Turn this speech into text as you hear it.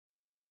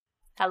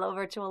Hello,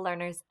 virtual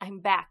learners. I'm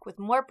back with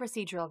more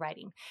procedural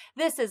writing.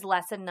 This is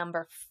lesson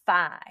number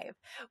 5.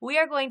 We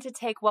are going to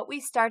take what we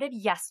started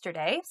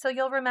yesterday. So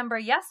you'll remember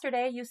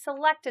yesterday you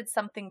selected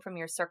something from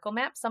your circle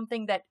map,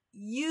 something that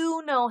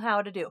you know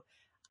how to do.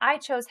 I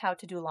chose how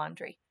to do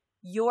laundry.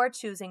 You're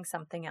choosing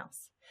something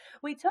else.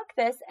 We took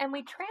this and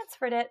we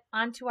transferred it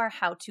onto our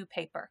how-to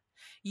paper.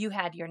 You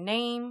had your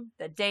name,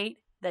 the date,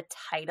 the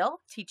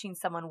title, teaching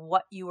someone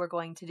what you were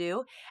going to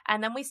do,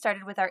 and then we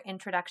started with our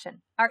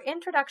introduction. Our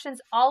introductions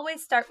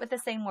always start with the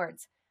same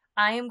words.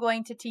 I am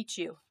going to teach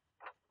you.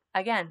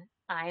 Again,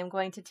 I am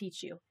going to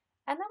teach you.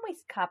 And then we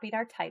copied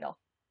our title.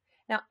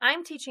 Now,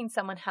 I'm teaching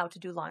someone how to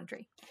do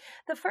laundry.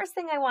 The first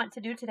thing I want to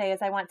do today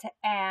is I want to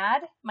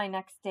add my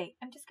next date.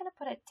 I'm just going to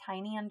put it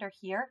tiny under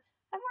here.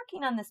 I'm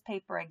working on this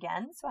paper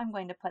again, so I'm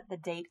going to put the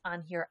date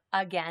on here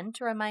again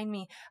to remind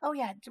me, oh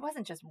yeah, it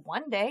wasn't just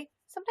one day.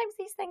 Sometimes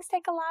these things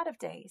take a lot of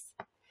days.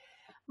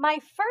 My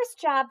first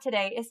job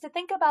today is to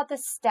think about the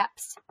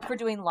steps for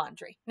doing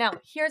laundry. Now,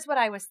 here's what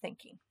I was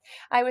thinking.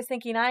 I was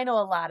thinking I know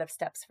a lot of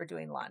steps for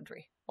doing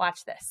laundry.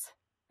 Watch this.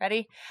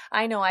 Ready?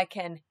 I know I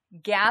can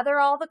gather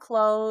all the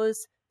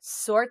clothes,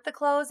 sort the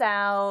clothes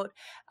out,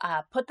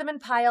 put them in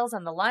piles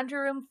on the laundry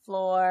room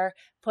floor,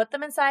 put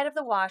them inside of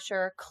the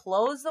washer,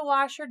 close the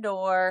washer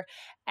door,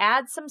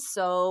 add some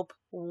soap,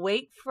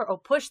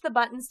 push the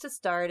buttons to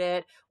start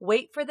it,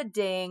 wait for the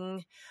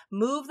ding,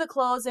 move the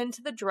clothes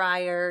into the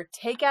dryer,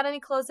 take out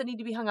any clothes that need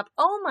to be hung up.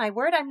 Oh my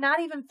word, I'm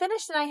not even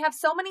finished and I have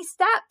so many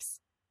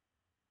steps.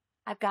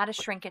 I've got to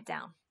shrink it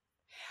down.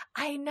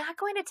 I'm not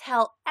going to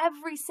tell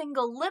every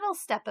single little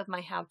step of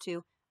my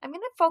how-to. I'm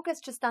going to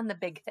focus just on the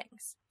big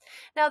things.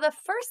 Now, the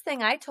first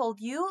thing I told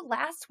you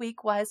last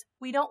week was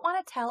we don't want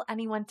to tell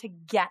anyone to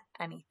get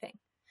anything.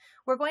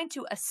 We're going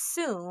to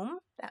assume,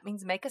 that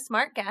means make a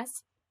smart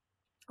guess,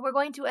 we're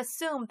going to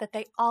assume that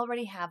they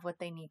already have what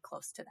they need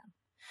close to them.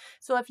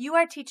 So if you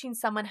are teaching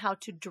someone how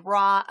to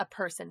draw a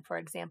person, for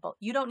example,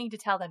 you don't need to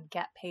tell them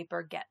get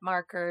paper, get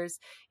markers.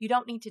 You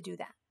don't need to do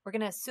that. We're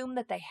going to assume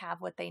that they have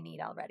what they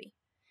need already.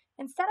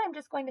 Instead, I'm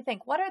just going to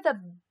think, what are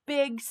the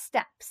big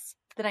steps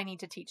that I need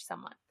to teach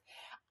someone?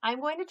 I'm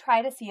going to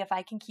try to see if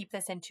I can keep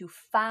this into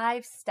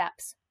 5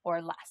 steps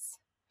or less.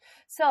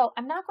 So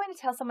I'm not going to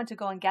tell someone to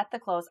go and get the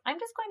clothes. I'm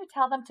just going to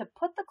tell them to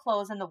put the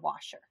clothes in the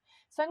washer.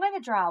 So I'm going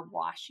to draw a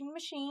washing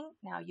machine.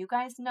 Now, you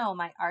guys know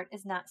my art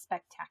is not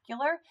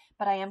spectacular,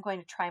 but I am going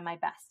to try my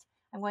best.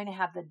 I'm going to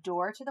have the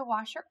door to the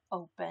washer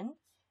open,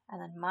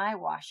 and then my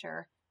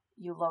washer,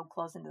 you load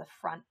clothes into the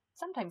front.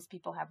 Sometimes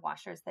people have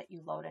washers that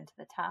you load into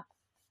the top.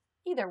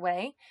 Either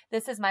way,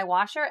 this is my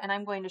washer, and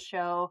I'm going to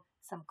show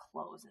some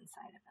clothes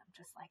inside of them,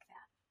 just like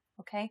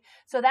that. Okay,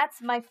 so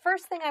that's my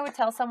first thing I would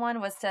tell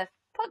someone was to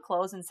put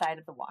clothes inside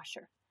of the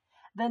washer.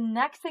 The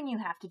next thing you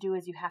have to do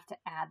is you have to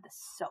add the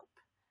soap.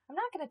 I'm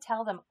not going to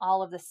tell them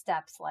all of the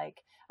steps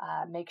like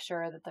make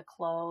sure that the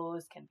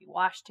clothes can be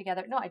washed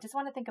together. No, I just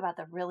want to think about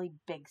the really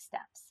big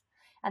steps.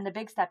 And the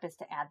big step is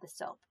to add the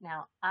soap.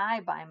 Now, I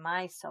buy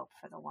my soap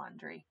for the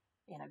laundry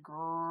in a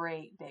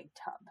great big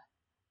tub.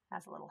 It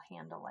has a little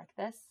handle like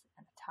this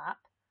and a top.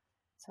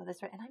 So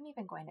this, and I'm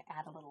even going to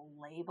add a little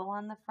label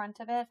on the front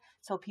of it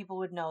so people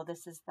would know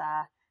this is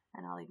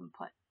and I'll even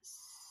put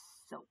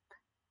soap.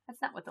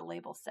 That's not what the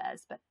label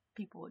says, but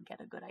people would get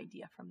a good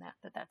idea from that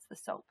that's the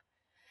soap.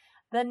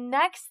 The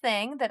next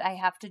thing that I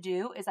have to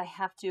do is I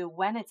have to,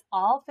 when it's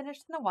all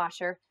finished in the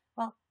washer,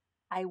 well,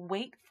 I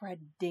wait for a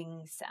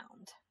ding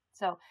sound.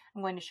 So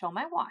I'm going to show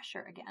my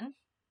washer again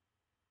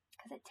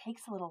because it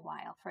takes a little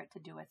while for it to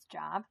do its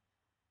job,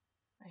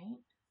 right?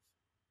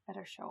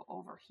 Better show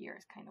over here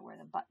is kind of where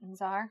the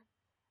buttons are.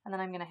 And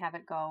then I'm going to have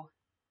it go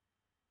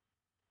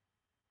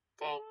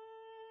ding.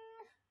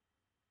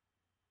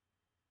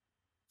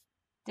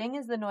 Ding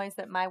is the noise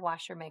that my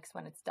washer makes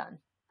when it's done.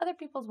 Other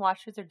people's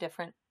washers are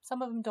different.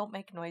 Some of them don't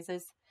make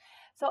noises.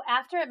 So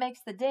after it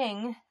makes the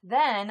ding,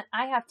 then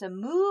I have to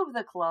move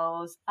the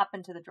clothes up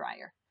into the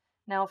dryer.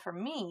 Now for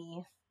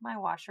me, my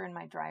washer and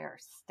my dryer are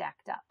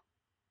stacked up.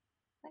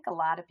 I think a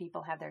lot of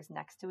people have theirs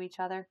next to each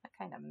other. I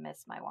kind of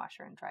miss my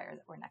washer and dryer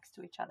that were next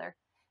to each other.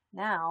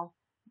 Now,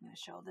 I'm going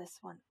to show this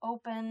one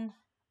open,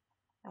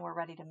 and we're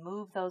ready to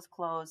move those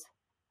clothes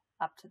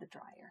up to the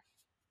dryer.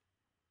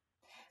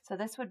 So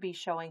this would be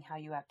showing how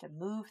you have to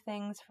move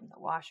things from the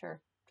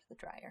washer to the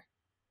dryer.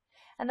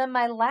 And then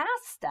my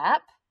last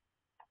step,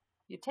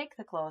 you take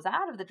the clothes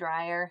out of the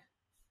dryer,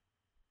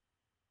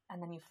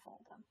 and then you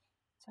fold them.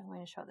 So I'm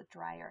going to show the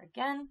dryer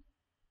again.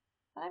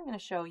 And I'm going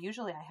to show,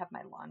 usually I have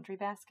my laundry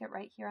basket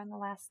right here on the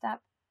last step,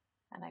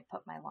 and I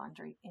put my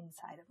laundry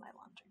inside of my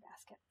laundry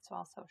basket. So I'll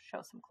also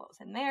show some clothes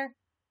in there,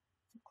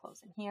 some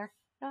clothes in here.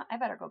 No, I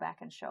better go back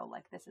and show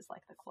like this is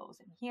like the clothes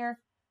in here.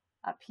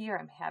 Up here,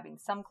 I'm having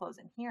some clothes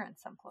in here and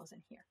some clothes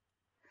in here.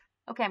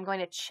 Okay, I'm going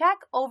to check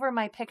over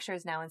my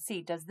pictures now and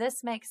see, does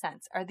this make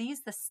sense? Are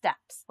these the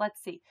steps?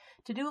 Let's see.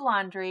 To do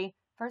laundry,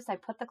 first I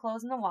put the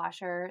clothes in the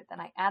washer, then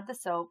I add the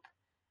soap.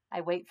 I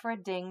wait for a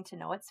ding to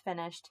know it's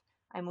finished.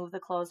 I move the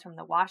clothes from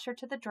the washer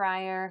to the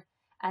dryer,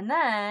 and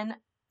then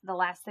the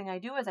last thing I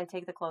do is I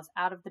take the clothes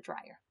out of the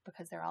dryer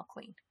because they're all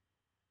clean.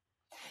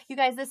 You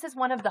guys, this is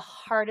one of the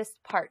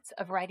hardest parts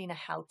of writing a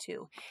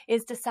how-to,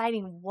 is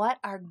deciding what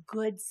are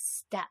good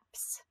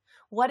steps.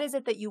 What is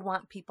it that you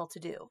want people to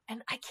do?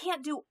 And I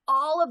can't do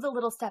all of the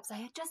little steps.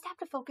 I just have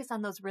to focus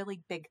on those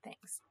really big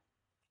things.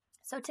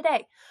 So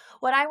today,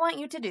 what I want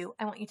you to do,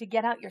 I want you to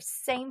get out your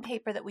same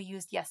paper that we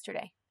used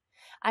yesterday.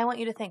 I want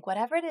you to think,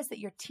 whatever it is that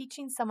you're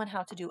teaching someone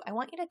how to do, I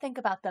want you to think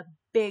about the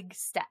big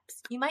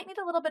steps. You might need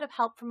a little bit of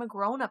help from a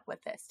grown-up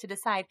with this to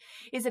decide,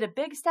 is it a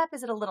big step?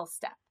 Is it a little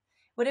step?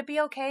 Would it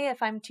be okay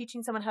if I'm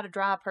teaching someone how to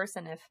draw a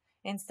person, if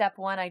in step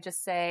 1 I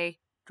just say,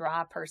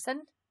 draw a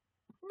person?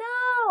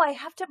 No, I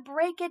have to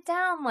break it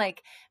down,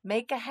 like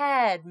make a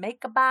head,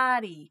 make a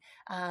body,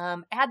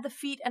 add the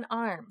feet and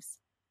arms.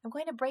 I'm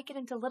going to break it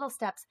into little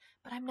steps,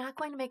 but I'm not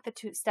going to make the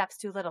 2 steps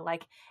too little,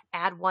 like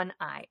add one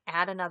eye,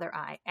 add another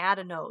eye, add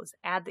a nose,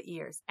 add the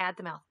ears, add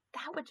the mouth.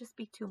 That would just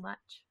be too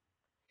much.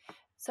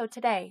 So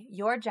today,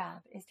 your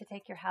job is to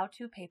take your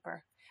how-to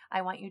paper.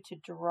 I want you to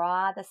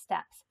draw the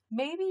steps.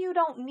 Maybe you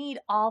don't need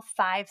all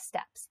 5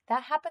 steps.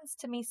 That happens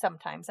to me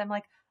sometimes. I'm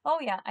like, oh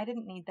yeah, I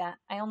didn't need that.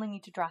 I only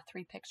need to draw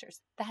 3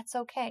 pictures. That's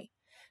okay.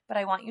 But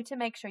I want you to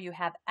make sure you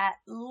have at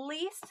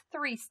least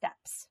 3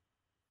 steps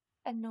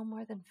and no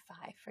more than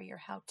 5 for your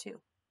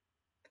how-to.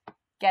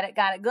 Get it?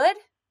 Got it good?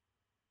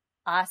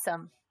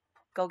 Awesome.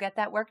 Go get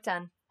that work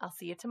done. I'll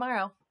see you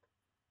tomorrow.